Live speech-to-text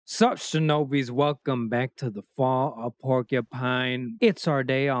Sup, Shinobis, welcome back to the fall of Porcupine. It's our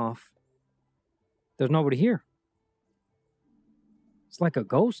day off. There's nobody here. It's like a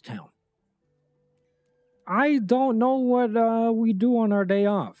ghost town. I don't know what we do on our day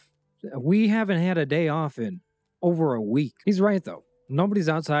off. We haven't had a day off in over a week. He's right, though. Nobody's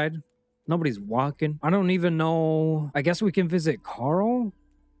outside. Nobody's walking. I don't even know. I guess we can visit Carl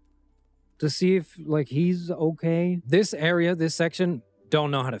to see if, like, he's okay. This area, this section, don't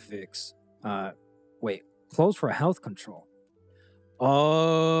know how to fix. Wait, closed for health control.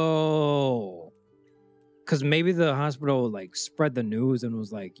 Oh, because maybe the hospital like spread the news and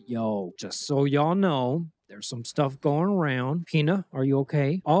was like, yo, just so y'all know, there's some stuff going around. Pina, are you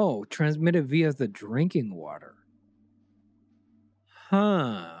okay? Oh, transmitted via the drinking water.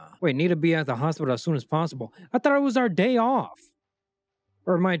 Huh. Wait, need to be at the hospital as soon as possible. I thought it was our day off.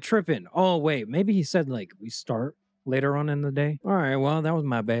 Or am I tripping? Oh, wait, maybe he said like we start later on in the day. All right, well, that was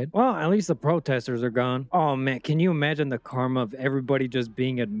my bad. Well, at least the protesters are gone. Oh, man, can you imagine the karma of everybody just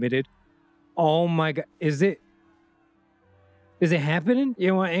being admitted? Oh, my God. Is it happening? You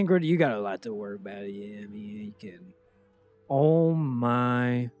know what, Ingrid, you got a lot to worry about. Yeah, I mean, you can. Oh,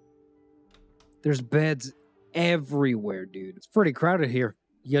 my. There's beds everywhere, dude. It's pretty crowded here.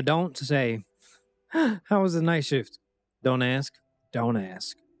 You don't say. How was the night shift? Don't ask. Don't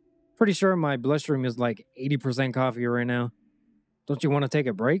ask. Pretty sure my bloodstream is like 80% coffee right now. Don't you want to take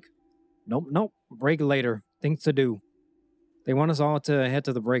a break? Nope. Break later. Things to do. They want us all to head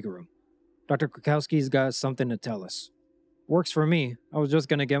to the break room. Dr. Krakowski's got something to tell us. Works for me. I was just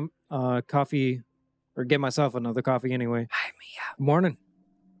gonna get coffee, or get myself another coffee anyway. Hi, Mia. Morning.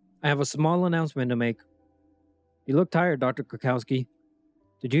 I have a small announcement to make. You look tired, Dr. Krakowski.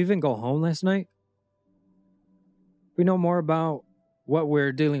 Did you even go home last night? We know more about what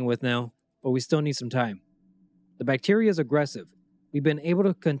we're dealing with now, but we still need some time. The bacteria is aggressive. We've been able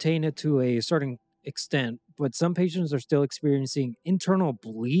to contain it to a certain extent, but some patients are still experiencing internal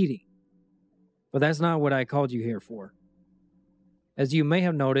bleeding. But that's not what I called you here for. As you may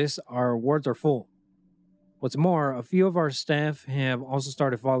have noticed, our wards are full. What's more, a few of our staff have also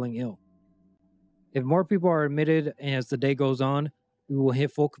started falling ill. If more people are admitted as the day goes on, we will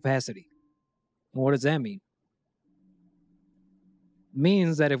hit full capacity. And what does that mean?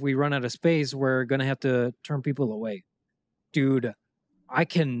 Means that if we run out of space, we're going to have to turn people away. Dude, I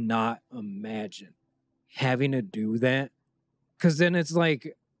cannot imagine having to do that. Because then it's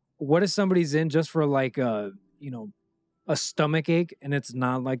like, what if somebody's in just for like a stomach ache and it's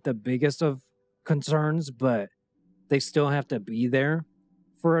not like the biggest of concerns, but they still have to be there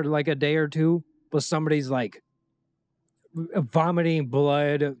for like a day or two, but somebody's like vomiting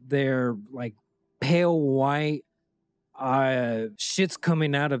blood, they're like pale white, shit's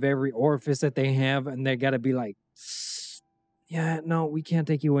coming out of every orifice that they have, and they gotta be like, yeah, no, we can't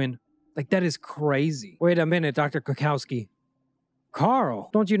take you in. Like, that is crazy. Wait a minute, Dr. Krakowski.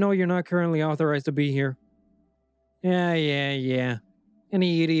 Carl, don't you know you're not currently authorized to be here? Yeah.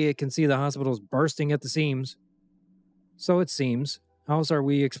 Any idiot can see the hospital's bursting at the seams. So it seems. How else are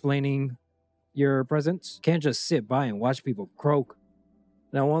we explaining your presence? Can't just sit by and watch people croak.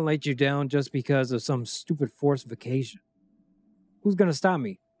 And I won't let you down just because of some stupid forced vacation. Who's gonna stop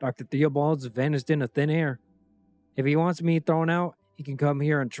me? Dr. Theobald's vanished into thin air. If he wants me thrown out, he can come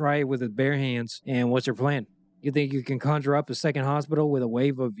here and try it with his bare hands. And what's your plan? You think you can conjure up a second hospital with a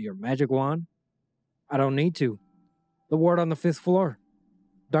wave of your magic wand? I don't need to. The ward on the 5th floor.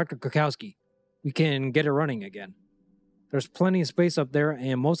 Dr. Krakowski, we can get it running again. There's plenty of space up there,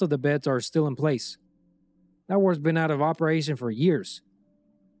 and most of the beds are still in place. That ward's been out of operation for years.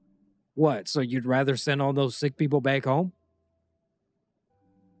 What, so you'd rather send all those sick people back home?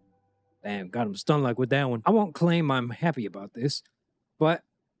 Damn, got him stunned like with that one. I won't claim I'm happy about this, but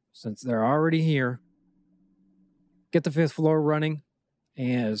since they're already here, get the 5th floor running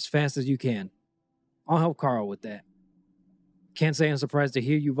as fast as you can. I'll help Carl with that. Can't say I'm surprised to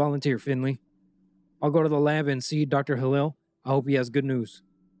hear you volunteer, Finley. I'll go to the lab and see Dr. Halil. I hope he has good news.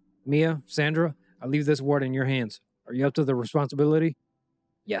 Mia, Sandra, I leave this ward in your hands. Are you up to the responsibility?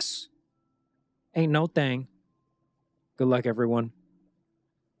 Yes. Ain't no thing. Good luck, everyone.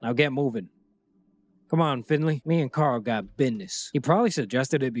 Now get moving. Come on, Finley. Me and Carl got business. He probably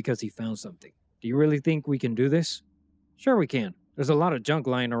suggested it because he found something. Do you really think we can do this? Sure we can. There's a lot of junk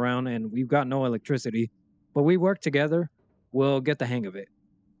lying around and we've got no electricity. But we work together. We'll get the hang of it.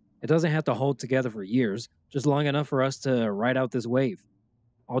 It doesn't have to hold together for years, just long enough for us to ride out this wave.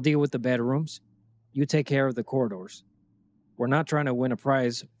 I'll deal with the bedrooms. You take care of the corridors. We're not trying to win a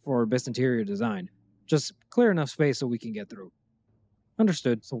prize for best interior design. Just clear enough space so we can get through.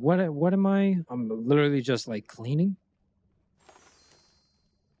 Understood. So what am I? I'm literally just like cleaning.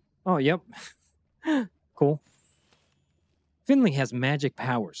 Oh, yep. Cool. Finley has magic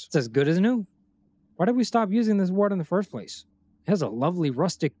powers. It's as good as new. Why did we stop using this word in the first place? It has a lovely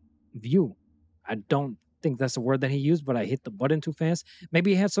rustic view. I don't think that's the word that he used, but I hit the button too fast.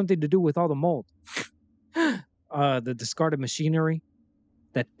 Maybe it had something to do with all the mold. The discarded machinery,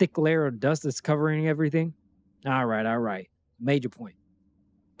 that thick layer of dust that's covering everything. All right. Major point.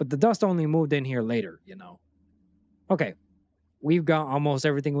 But the dust only moved in here later, you know. Okay, we've got almost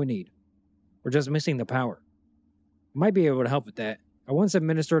everything we need. We're just missing the power. Might be able to help with that. I once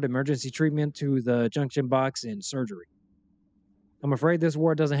administered emergency treatment to the junction box in surgery. I'm afraid this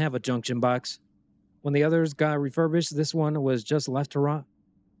ward doesn't have a junction box. When the others got refurbished, this one was just left to rot.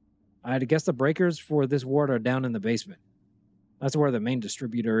 I'd guess the breakers for this ward are down in the basement. That's where the main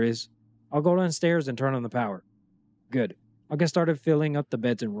distributor is. I'll go downstairs and turn on the power. Good. I'll get started filling up the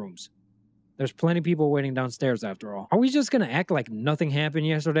beds and rooms. There's plenty of people waiting downstairs after all. Are we just gonna act like nothing happened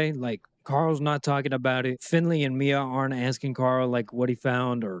yesterday? Like, Carl's not talking about it. Finley and Mia aren't asking Carl, like, what he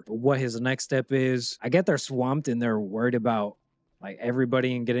found or what his next step is. I get they're swamped and they're worried about, like,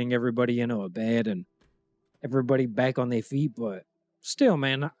 everybody and getting everybody into a bed and everybody back on their feet, but still,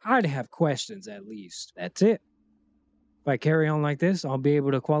 man, I'd have questions at least. That's it. If I carry on like this, I'll be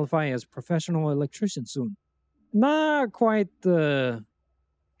able to qualify as professional electrician soon. Not quite the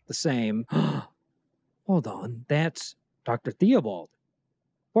same. Hold on, that's Dr. Theobald.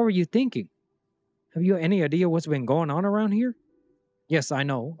 What were you thinking? Have you any idea what's been going on around here? Yes, I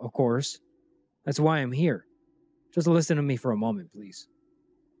know, of course. That's why I'm here. Just listen to me for a moment, please.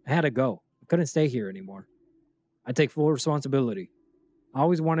 I had to go. I couldn't stay here anymore. I take full responsibility. I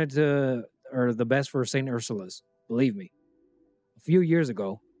always wanted the best for St. Ursula's, believe me. A few years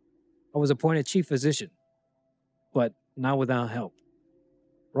ago, I was appointed chief physician, but not without help.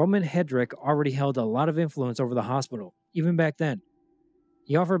 Roman Hedrick already held a lot of influence over the hospital, even back then.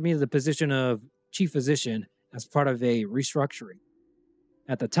 He offered me the position of chief physician as part of a restructuring.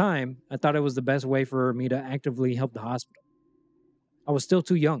 At the time, I thought it was the best way for me to actively help the hospital. I was still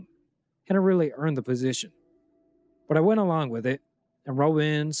too young, hadn't really earned the position. But I went along with it, and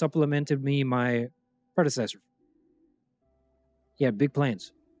Roman supplemented me my predecessor. He had big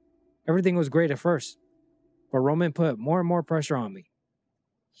plans. Everything was great at first, but Roman put more and more pressure on me.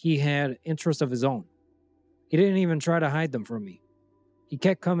 He had interests of his own. He didn't even try to hide them from me. He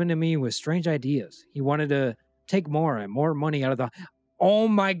kept coming to me with strange ideas. He wanted to take more and more money out of the... Oh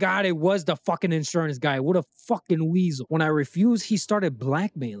my God, it was the fucking insurance guy. What a fucking weasel. When I refused, he started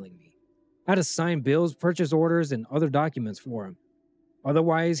blackmailing me. I had to sign bills, purchase orders, and other documents for him.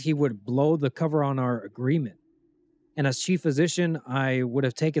 Otherwise, he would blow the cover on our agreement. And as chief physician, I would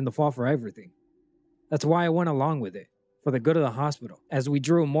have taken the fall for everything. That's why I went along with it, for the good of the hospital. As we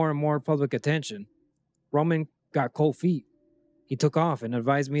drew more and more public attention, Roman got cold feet. He took off and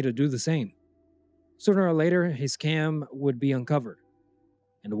advised me to do the same. Sooner or later, his scam would be uncovered.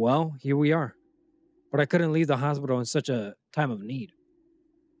 And well, here we are. But I couldn't leave the hospital in such a time of need.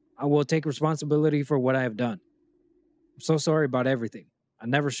 I will take responsibility for what I have done. I'm so sorry about everything. I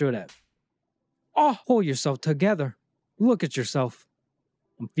never should have. Oh, hold yourself together. Look at yourself.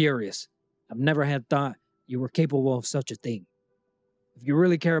 I'm furious. I've never had thought you were capable of such a thing. If you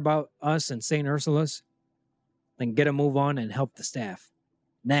really care about us and St. Ursula's, then get a move on and help the staff.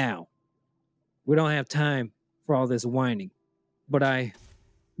 Now. We don't have time for all this whining. But I...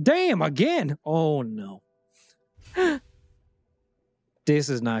 Damn, again! Oh, no. This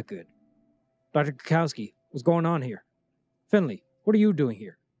is not good. Dr. Kukowski, what's going on here? Finley, what are you doing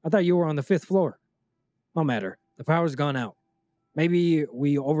here? I thought you were on the 5th floor. No matter. The power's gone out. Maybe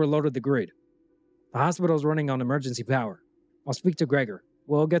we overloaded the grid. The hospital's running on emergency power. I'll speak to Gregor.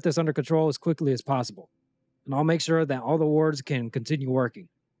 We'll get this under control as quickly as possible. And I'll make sure that all the wards can continue working.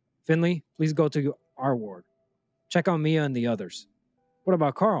 Finley, please go to our ward. Check on Mia and the others. What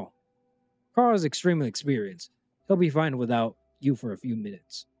about Carl? Carl is extremely experienced. He'll be fine without you for a few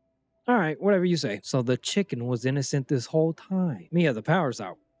minutes. All right, whatever you say. So the chicken was innocent this whole time. Mia, the power's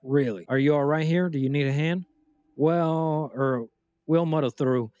out. Really? Are you all right here? Do you need a hand? We'll muddle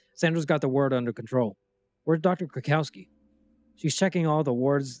through. Sandra's got the ward under control. Where's Dr. Krakowski? She's checking all the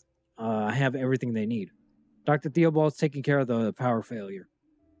wards. Have everything they need. Dr. Theobald's taking care of the power failure.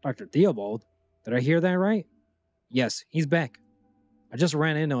 Dr. Theobald? Did I hear that right? Yes, he's back. I just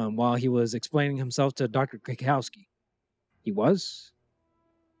ran into him while he was explaining himself to Dr. Krakowski. He was?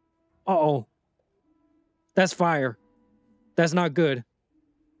 Uh-oh. That's fire. That's not good.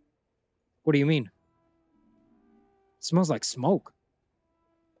 What do you mean? It smells like smoke.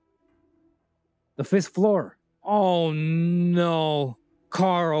 The 5th floor. Oh no.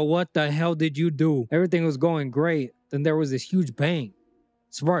 Carl, what the hell did you do? Everything was going great. Then there was this huge bang.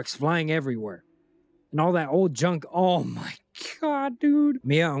 Sparks flying everywhere. And all that old junk. Oh my God, dude.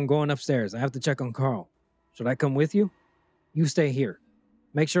 Mia, I'm going upstairs. I have to check on Carl. Should I come with you? You stay here.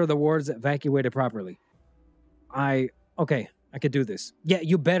 Make sure the ward's evacuated properly. Okay, I could do this. Yeah,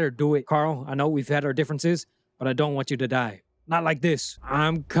 you better do it, Carl. I know we've had our differences, but I don't want you to die. Not like this.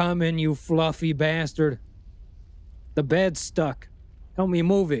 I'm coming, you fluffy bastard. The bed's stuck. Help me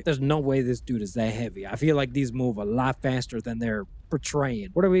move it. There's no way this dude is that heavy. I feel like these move a lot faster than they're portraying.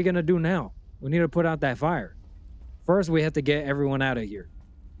 What are we gonna do now? We need to put out that fire. First, we have to get everyone out of here.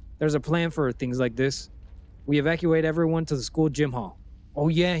 There's a plan for things like this. We evacuate everyone to the school gym hall. Oh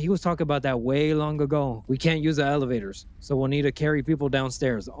yeah, he was talking about that way long ago. We can't use the elevators, so we'll need to carry people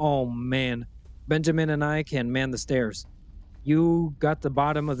downstairs. Oh man. Benjamin and I can man the stairs. You got the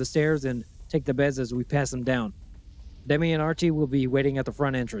bottom of the stairs and take the beds as we pass them down. Demi and Archie will be waiting at the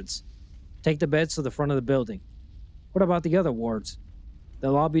front entrance. Take the beds to the front of the building. What about the other wards?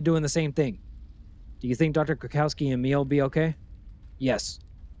 They'll all be doing the same thing. Do you think Dr. Krakowski and me will be okay? Yes.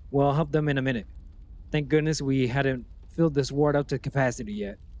 We'll help them in a minute. Thank goodness we hadn't filled this ward up to capacity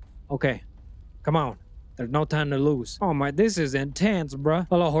yet. Okay. Come on. There's no time to lose. Oh my, this is intense, bruh.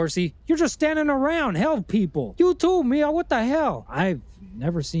 Hello, horsey. You're just standing around. Help people. You too, Mia. What the hell? I've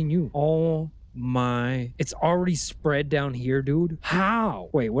never seen you. Oh my. It's already spread down here, dude. How?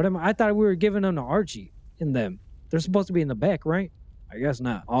 Wait, what am I thought we were giving them to Archie and them. They're supposed to be in the back, right? I guess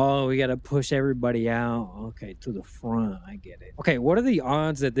not. Oh, we gotta push everybody out. Okay, to the front. I get it. Okay, what are the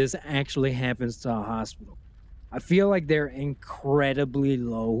odds that this actually happens to a hospital? I feel like they're incredibly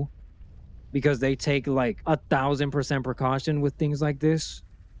low because they take like 1,000% precaution with things like this.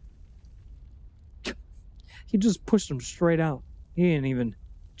 He just pushed him straight out. He didn't even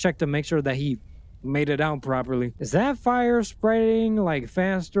check to make sure that he made it out properly. Is that fire spreading like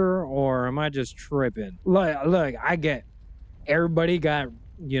faster or am I just tripping? Look, I get everybody got,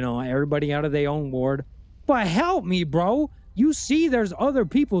 everybody out of their own ward. But help me, bro. You see there's other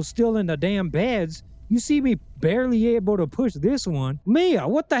people still in the damn beds. You see me barely able to push this one. Mia,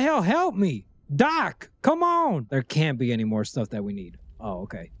 what the hell? Help me. Doc, come on. There can't be any more stuff that we need. Oh,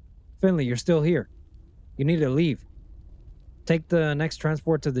 okay. Finley, you're still here. You need to leave. Take the next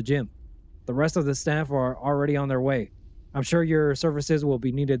transport to the gym. The rest of the staff are already on their way. I'm sure your services will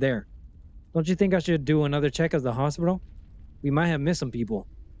be needed there. Don't you think I should do another check of the hospital? We might have missed some people.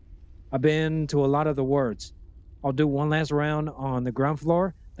 I've been to a lot of the wards. I'll do one last round on the ground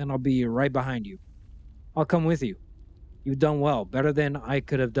floor, then I'll be right behind you. I'll come with you. You've done well, better than I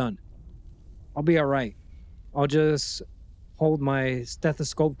could have done. I'll be all right. I'll just hold my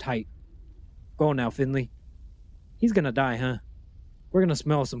stethoscope tight. Go now, Finley. He's gonna die, huh? We're gonna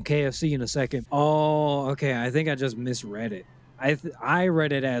smell some KFC in a second. Oh, okay. I think I just misread it. I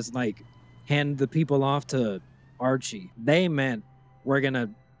read it as like hand the people off to Archie. They meant we're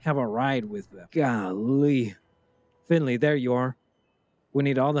gonna have a ride with them. Golly. Finley, there you are. We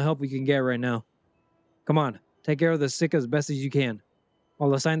need all the help we can get right now. Come on, take care of the sick as best as you can.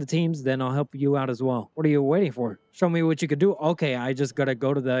 I'll assign the teams, then I'll help you out as well. What are you waiting for? Show me what you could do. Okay, I just gotta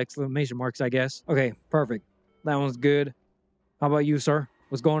go to the exclamation marks, I guess. Okay, perfect. That one's good. How about you, sir?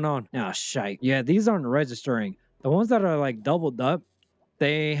 What's going on? Ah, shite. Yeah, these aren't registering. The ones that are like doubled up,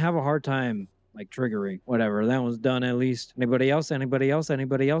 they have a hard time like triggering. Whatever, that one's done at least. Anybody else? Anybody else?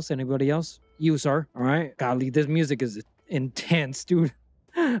 Anybody else? Anybody else? You, sir. All right. Golly, this music is intense, dude.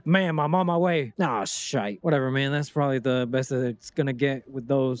 Ma'am, I'm on my way. Nah, shite. Whatever, man. That's probably the best that it's gonna get with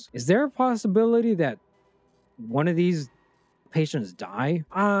those. Is there a possibility that one of these patients die?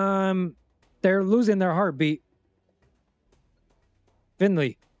 They're losing their heartbeat.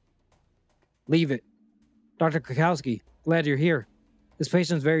 Finley, leave it. Dr. Krakowski, glad you're here. This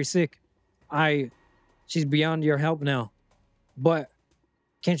patient's very sick. She's beyond your help now. But,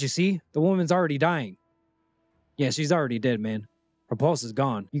 can't you see? The woman's already dying. Yeah, she's already dead, man. Her pulse is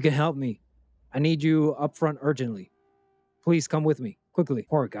gone. You can help me. I need you up front urgently. Please come with me, quickly.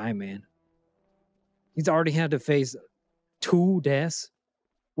 Poor guy, man. He's already had to face 2 deaths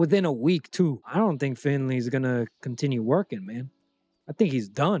within a week, too. I don't think Finley's gonna continue working, man. I think he's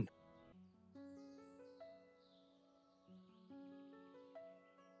done.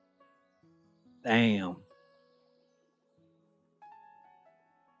 Damn.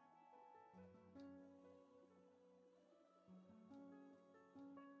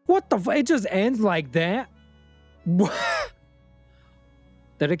 What the f- It just ends like that?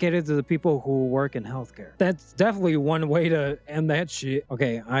 Dedicated to the people who work in healthcare. That's definitely one way to end that shit.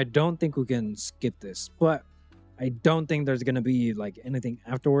 Okay, I don't think we can skip this, but I don't think there's gonna be like anything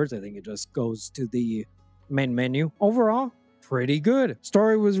afterwards. I think it just goes to the main menu. Overall, pretty good.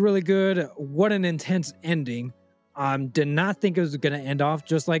 Story was really good. What an intense ending. Did not think it was gonna end off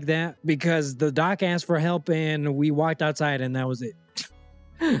just like that because the doc asked for help and we walked outside and that was it.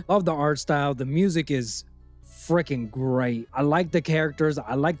 Love the art style. The music is freaking great. I like the characters.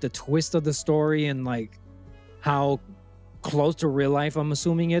 I like the twist of the story and like how close to real life I'm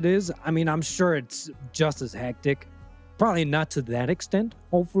assuming it is. I mean, I'm sure it's just as hectic. Probably not to that extent.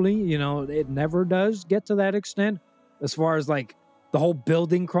 Hopefully, you know, it never does get to that extent as far as like the whole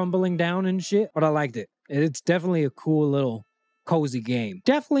building crumbling down and shit. But I liked it. It's definitely a cool little cozy game.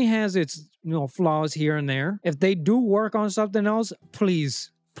 Definitely has its, you know, flaws here and there. If they do work on something else, please.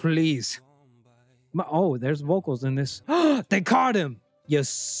 Oh, there's vocals in this. They caught him. You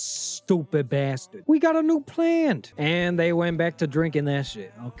stupid bastard. We got a new plant. And they went back to drinking that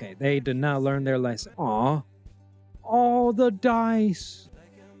shit. Okay, they did not learn their lesson. Aw. All the dice.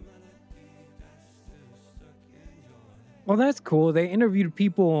 Well, that's cool. They interviewed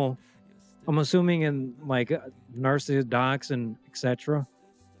people, I'm assuming in like nurses, docs, and etc.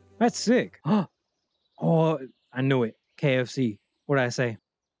 That's sick. Oh, I knew it. KFC. What did I say?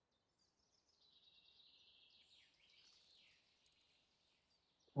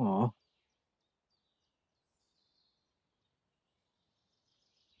 Aw.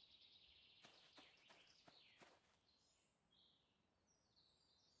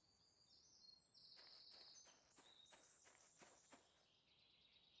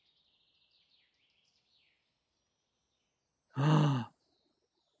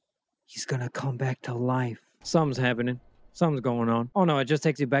 He's gonna come back to life. Something's happening. Something's going on. Oh no, it just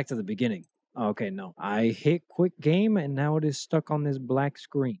takes you back to the beginning. Okay, no. I hit quit game and now it is stuck on this black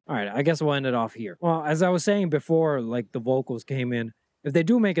screen. All right, I guess we'll end it off here. Well, as I was saying before, like the vocals came in. If they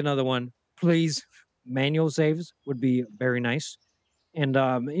do make another one, please, manual saves would be very nice. And,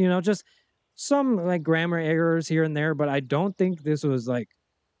 you know, just some like grammar errors here and there, but I don't think this was like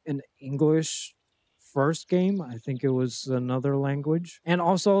an English first game. I think it was another language. And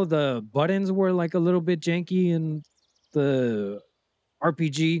also the buttons were like a little bit janky in the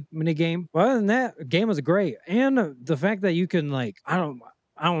RPG minigame. But other than that, the game was great. And the fact that you can like, I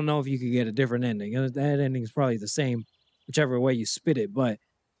don't know if you could get a different ending. That ending is probably the same, whichever way you spit it, but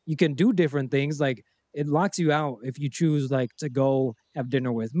you can do different things. Like it locks you out if you choose like to go have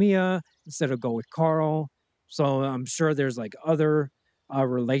dinner with Mia instead of go with Carl. So I'm sure there's like other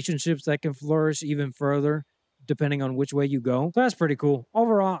relationships that can flourish even further depending on which way you go. So that's pretty cool.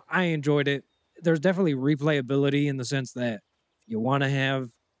 Overall, I enjoyed it. There's definitely replayability in the sense that you want to have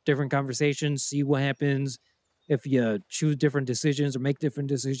different conversations, see what happens if you choose different decisions or make different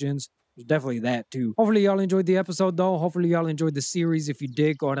decisions. There's definitely that too. Hopefully y'all enjoyed the episode though. Hopefully y'all enjoyed the series. If you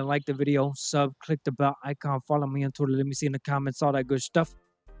did, go ahead and like the video, sub, click the bell icon, follow me on Twitter. Let me see in the comments, all that good stuff.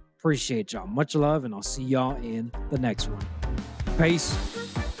 Appreciate y'all. Much love, and I'll see y'all in the next one.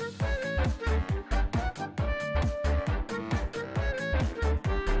 Peace.